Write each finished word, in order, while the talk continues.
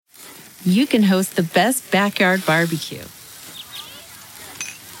you can host the best backyard barbecue.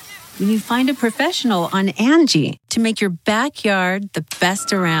 When you find a professional on Angie to make your backyard the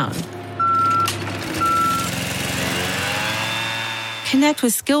best around. Connect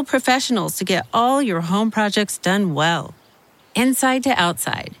with skilled professionals to get all your home projects done well. Inside to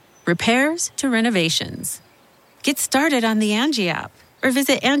outside, repairs to renovations. Get started on the Angie app or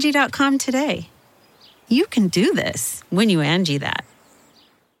visit Angie.com today. You can do this when you Angie that.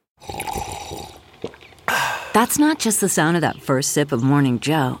 That's not just the sound of that first sip of Morning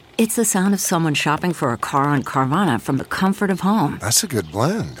Joe. It's the sound of someone shopping for a car on Carvana from the comfort of home. That's a good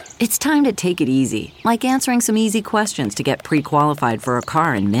blend. It's time to take it easy, like answering some easy questions to get pre-qualified for a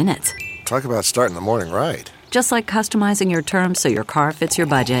car in minutes. Talk about starting the morning right. Just like customizing your terms so your car fits your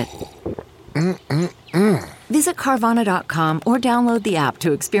budget. Visit Carvana.com or download the app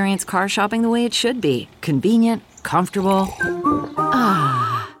to experience car shopping the way it should be. Convenient, comfortable.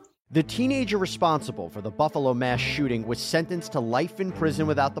 The teenager responsible for the Buffalo mass shooting was sentenced to life in prison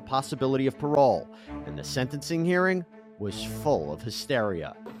without the possibility of parole, and the sentencing hearing was full of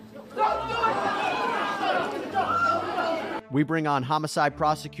hysteria. We bring on homicide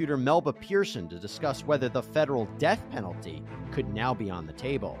prosecutor Melba Pearson to discuss whether the federal death penalty could now be on the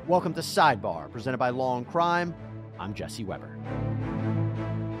table. Welcome to Sidebar, presented by Law and Crime. I'm Jesse Weber.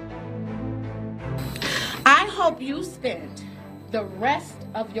 I hope you spend the rest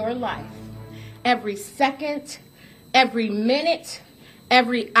of your life, every second, every minute,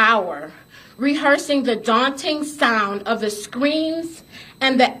 every hour, rehearsing the daunting sound of the screams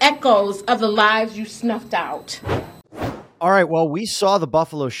and the echoes of the lives you snuffed out. All right, well, we saw the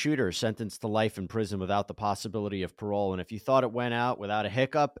Buffalo shooter sentenced to life in prison without the possibility of parole. And if you thought it went out without a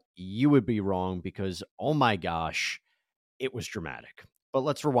hiccup, you would be wrong because, oh my gosh, it was dramatic. But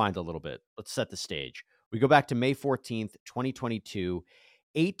let's rewind a little bit. Let's set the stage. We go back to May 14th, 2022.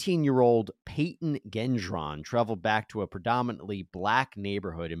 18-year-old Peyton Gendron traveled back to a predominantly black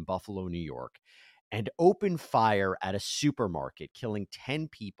neighborhood in Buffalo, New York, and opened fire at a supermarket, killing 10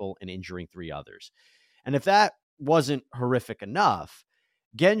 people and injuring 3 others. And if that wasn't horrific enough,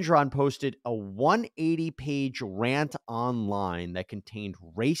 Gendron posted a 180-page rant online that contained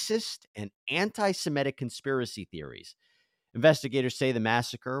racist and anti-Semitic conspiracy theories. Investigators say the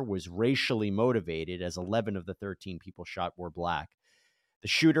massacre was racially motivated, as 11 of the 13 people shot were black. The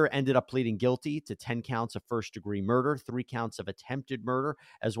shooter ended up pleading guilty to 10 counts of first-degree murder, 3 counts of attempted murder,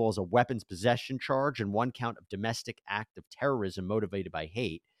 as well as a weapons possession charge, and 1 count of domestic act of terrorism motivated by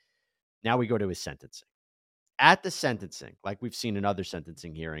hate. Now we go to his sentencing. At the sentencing, like we've seen in other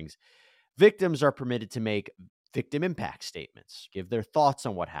sentencing hearings, victims are permitted to make victim impact statements, give their thoughts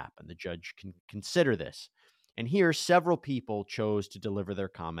on what happened. The judge can consider this. And here, several people chose to deliver their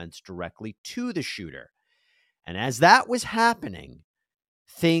comments directly to the shooter. And as that was happening,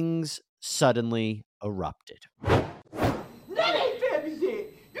 things suddenly erupted. That ain't fair to say.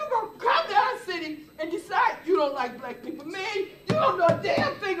 You gonna come to our city and decide you don't like black people. Man, you don't know a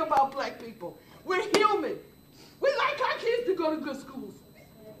damn thing about black people. We're human. We like our kids to go to good schools.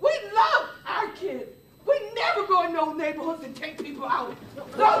 We love our kids. We never go in those neighborhoods and take people out.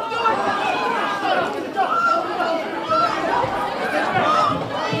 Don't do it.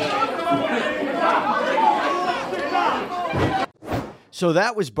 So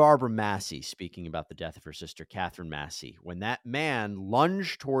that was Barbara Massey speaking about the death of her sister, Catherine Massey, when that man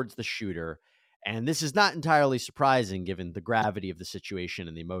lunged towards the shooter. And this is not entirely surprising given the gravity of the situation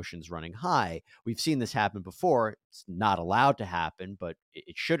and the emotions running high. We've seen this happen before. It's not allowed to happen, but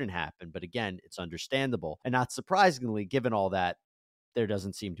it shouldn't happen. But again, it's understandable. And not surprisingly, given all that, there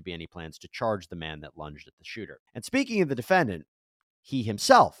doesn't seem to be any plans to charge the man that lunged at the shooter. And speaking of the defendant, he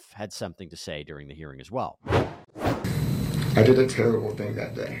himself had something to say during the hearing as well. I did a terrible thing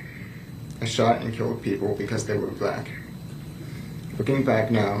that day. I shot and killed people because they were black. Looking back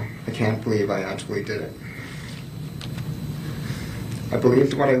now, I can't believe I actually did it. I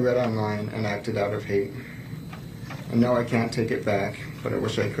believed what I read online and acted out of hate. I know I can't take it back, but I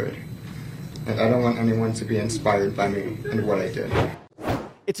wish I could. And I don't want anyone to be inspired by me and what I did.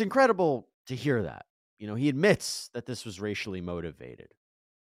 It's incredible to hear that. You know, he admits that this was racially motivated.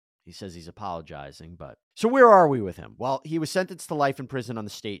 He says he's apologizing, but... So where are we with him? Well, he was sentenced to life in prison on the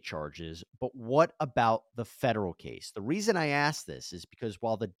state charges, but what about the federal case? The reason I ask this is because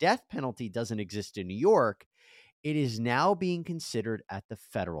while the death penalty doesn't exist in New York, It is now being considered at the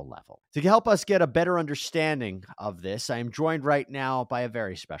federal level. To help us get a better understanding of this, I am joined right now by a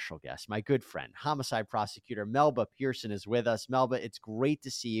very special guest, my good friend, homicide prosecutor Melba Pearson is with us. Melba, it's great to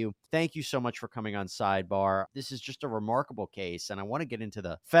see you. Thank you so much for coming on Sidebar. This is just a remarkable case, and I want to get into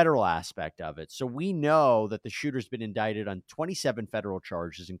the federal aspect of it. So we know that the shooter's been indicted on 27 federal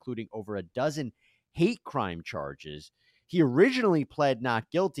charges, including over a dozen hate crime charges. He originally pled not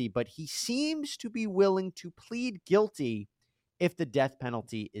guilty, but he seems to be willing to plead guilty if the death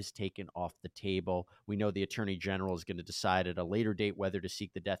penalty is taken off the table. We know the Attorney General is going to decide at a later date whether to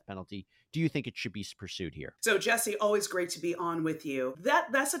seek the death penalty. Do you think it should be pursued here? So, Jesse, always great to be on with you.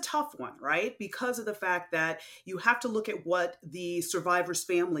 That's a tough one, right? Because of the fact that you have to look at what the survivors'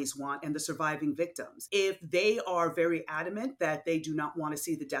 families want and the surviving victims. If they are very adamant that they do not want to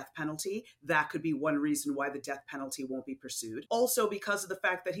see the death penalty, that could be one reason why the death penalty won't be pursued. Also, because of the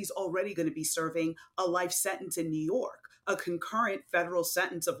fact that he's already going to be serving a life sentence in New York. A concurrent federal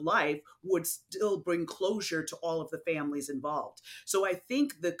sentence of life would still bring closure to all of the families involved. So I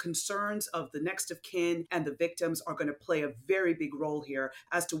think the concerns of the next of kin and the victims are going to play a very big role here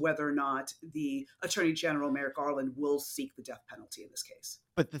as to whether or not the Attorney General, Merrick Garland, will seek the death penalty in this case.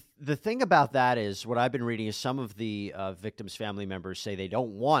 But the thing about that is, what I've been reading is some of the victims' family members say they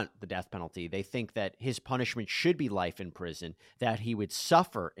don't want the death penalty. They think that his punishment should be life in prison, that he would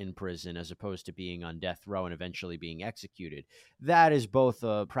suffer in prison as opposed to being on death row and eventually being executed. That is both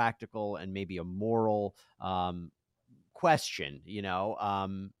a practical and maybe a moral question,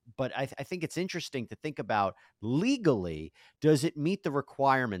 but I think it's interesting to think about legally, does it meet the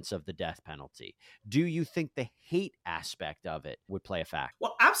requirements of the death penalty? Do you think the hate aspect of it would play a factor?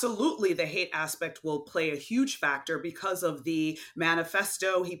 Well, absolutely. The hate aspect will play a huge factor because of the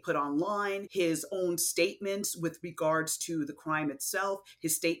manifesto he put online, his own statements with regards to the crime itself,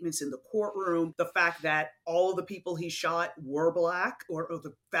 his statements in the courtroom, the fact that all the people he shot were Black, or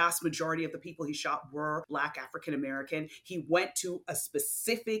the vast majority of the people he shot were Black African American. He went to a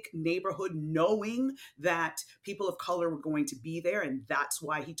specific neighborhood knowing that people of color were going to be there, and that's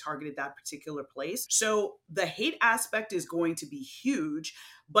why he targeted that particular place. So the hate aspect is going to be huge.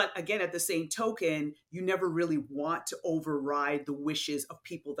 But again, at the same token, you never really want to override the wishes of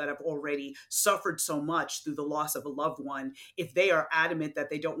people that have already suffered so much through the loss of a loved one if they are adamant that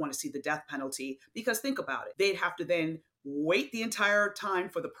they don't want to see the death penalty. Because think about it, they'd have to then wait the entire time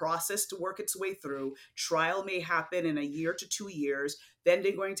for the process to work its way through. Trial may happen in a year to 2 years. Then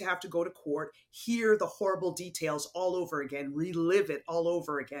they're going to have to go to court, hear the horrible details all over again, relive it all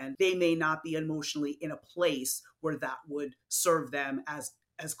over again. They may not be emotionally in a place where that would serve them as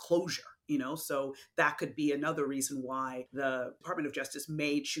closure, so that could be another reason why the Department of Justice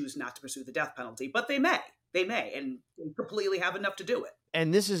may choose not to pursue the death penalty, but they may, and they completely have enough to do it.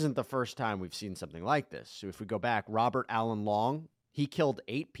 And this isn't the first time we've seen something like this. So if we go back, Robert Allen Long, he killed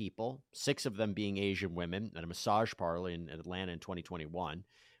 8 people, 6 of them being Asian women at a massage parlor in Atlanta in 2021.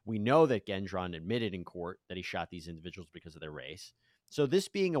 We know that Gendron admitted in court that he shot these individuals because of their race. So this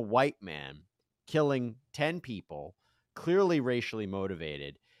being a white man killing 10 people, clearly racially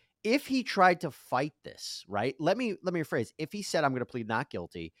motivated, if he tried to fight this, right? Let me rephrase. If he said, I'm going to plead not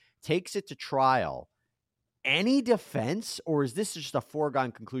guilty, takes it to trial, any defense, or is this just a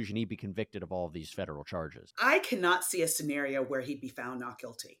foregone conclusion he'd be convicted of all of these federal charges? I cannot see a scenario where he'd be found not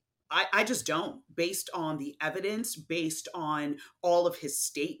guilty. I just don't, based on the evidence, based on all of his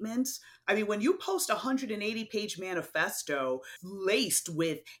statements. I mean, when you post a 180-page manifesto laced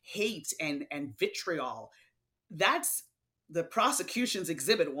with hate and vitriol, that's the prosecution's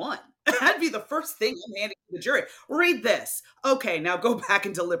exhibit 1. That'd be the first thing I'm handing to the jury. Read this. Okay, now go back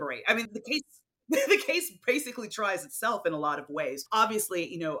and deliberate. I mean, the case basically tries itself in a lot of ways.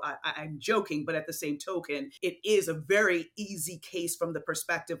 Obviously, I'm joking, but at the same token, it is a very easy case from the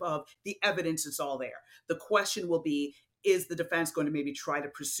perspective of the evidence is all there. The question will be, is the defense going to maybe try to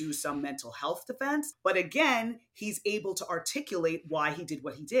pursue some mental health defense? But again, he's able to articulate why he did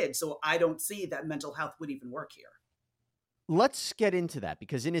what he did. So I don't see that mental health would even work here. Let's get into that,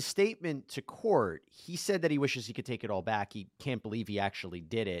 because in his statement to court, he said that he wishes he could take it all back. He can't believe he actually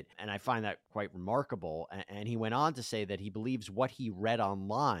did it. And I find that quite remarkable. And he went on to say that he believes what he read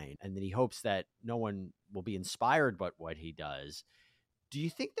online and that he hopes that no one will be inspired by what he does. Do you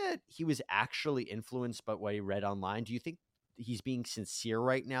think that he was actually influenced by what he read online? Do you think he's being sincere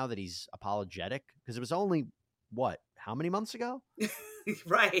right now, that he's apologetic? Because it was only, how many months ago?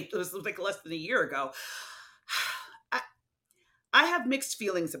 Right. It was like less than a year ago. I have mixed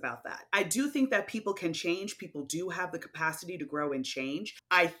feelings about that. I do think that people can change. People do have the capacity to grow and change.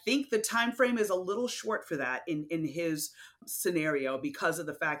 I think the time frame is a little short for that in his scenario because of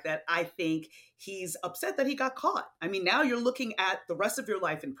the fact that I think he's upset that he got caught. I mean, now you're looking at the rest of your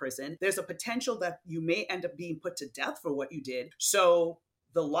life in prison. There's a potential that you may end up being put to death for what you did. So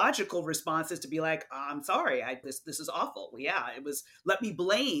the logical response is to be like, I'm sorry, this is awful. Yeah, it was, let me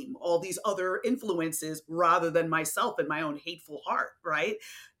blame all these other influences rather than myself and my own hateful heart, right?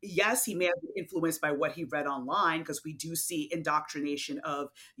 Yes, he may have been influenced by what he read online, because we do see indoctrination of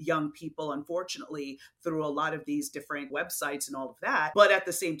young people, unfortunately, through a lot of these different websites and all of that. But at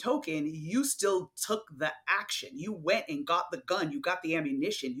the same token, you still took the action. You went and got the gun, you got the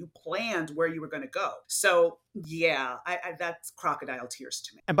ammunition, you planned where you were going to go. So yeah, that's crocodile tears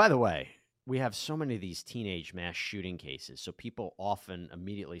to me. And by the way, we have so many of these teenage mass shooting cases, so people often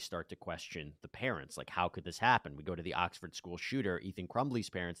immediately start to question the parents. Like, how could this happen? We go to the Oxford school shooter, Ethan Crumbley's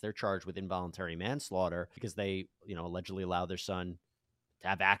parents. They're charged with involuntary manslaughter because they, allegedly allowed their son to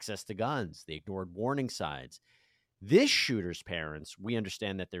have access to guns. They ignored warning signs. This shooter's parents, we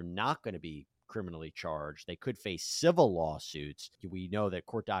understand that they're not going to be criminally charged. They could face civil lawsuits. We know that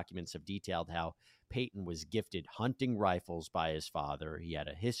court documents have detailed how Peyton was gifted hunting rifles by his father. He had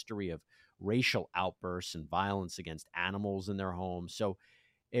a history of racial outbursts and violence against animals in their home. So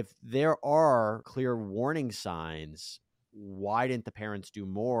if there are clear warning signs, why didn't the parents do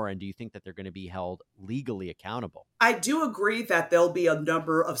more? And do you think that they're going to be held legally accountable? I do agree that there'll be a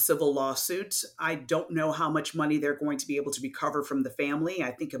number of civil lawsuits. I don't know how much money they're going to be able to recover from the family.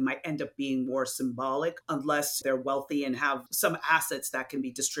 I think it might end up being more symbolic unless they're wealthy and have some assets that can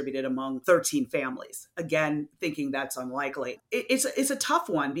be distributed among 13 families. Again, thinking that's unlikely. It's a tough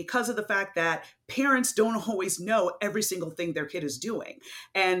one because of the fact that parents don't always know every single thing their kid is doing.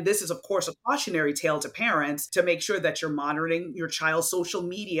 And this is, of course, a cautionary tale to parents to make sure that you're monitoring your child's social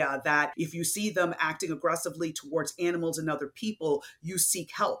media, that if you see them acting aggressively towards animals and other people, you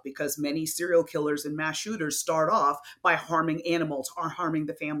seek help, because many serial killers and mass shooters start off by harming animals or harming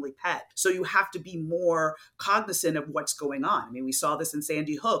the family pet. So you have to be more cognizant of what's going on. I mean, we saw this in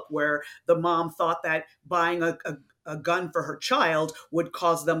Sandy Hook, where the mom thought that buying a gun for her child would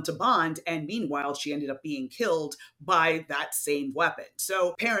cause them to bond. And meanwhile, she ended up being killed by that same weapon.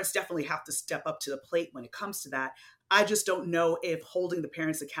 So parents definitely have to step up to the plate when it comes to that. I just don't know if holding the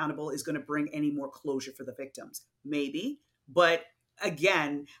parents accountable is going to bring any more closure for the victims. Maybe, but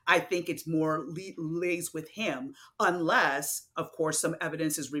again, I think it's more lays with him, unless, of course, some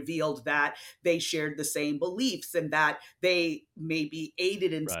evidence is revealed that they shared the same beliefs and that they maybe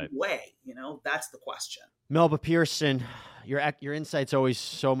aided in some way. That's the question. Melba Pearson, your insight's always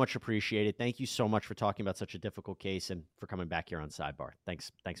so much appreciated. Thank you so much for talking about such a difficult case and for coming back here on Sidebar.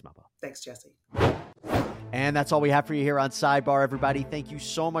 Thanks, Melba. Thanks, Jesse. And that's all we have for you here on Sidebar, everybody. Thank you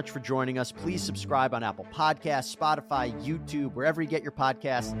so much for joining us. Please subscribe on Apple Podcasts, Spotify, YouTube, wherever you get your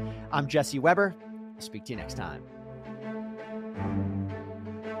podcasts. I'm Jesse Weber. I'll speak to you next time.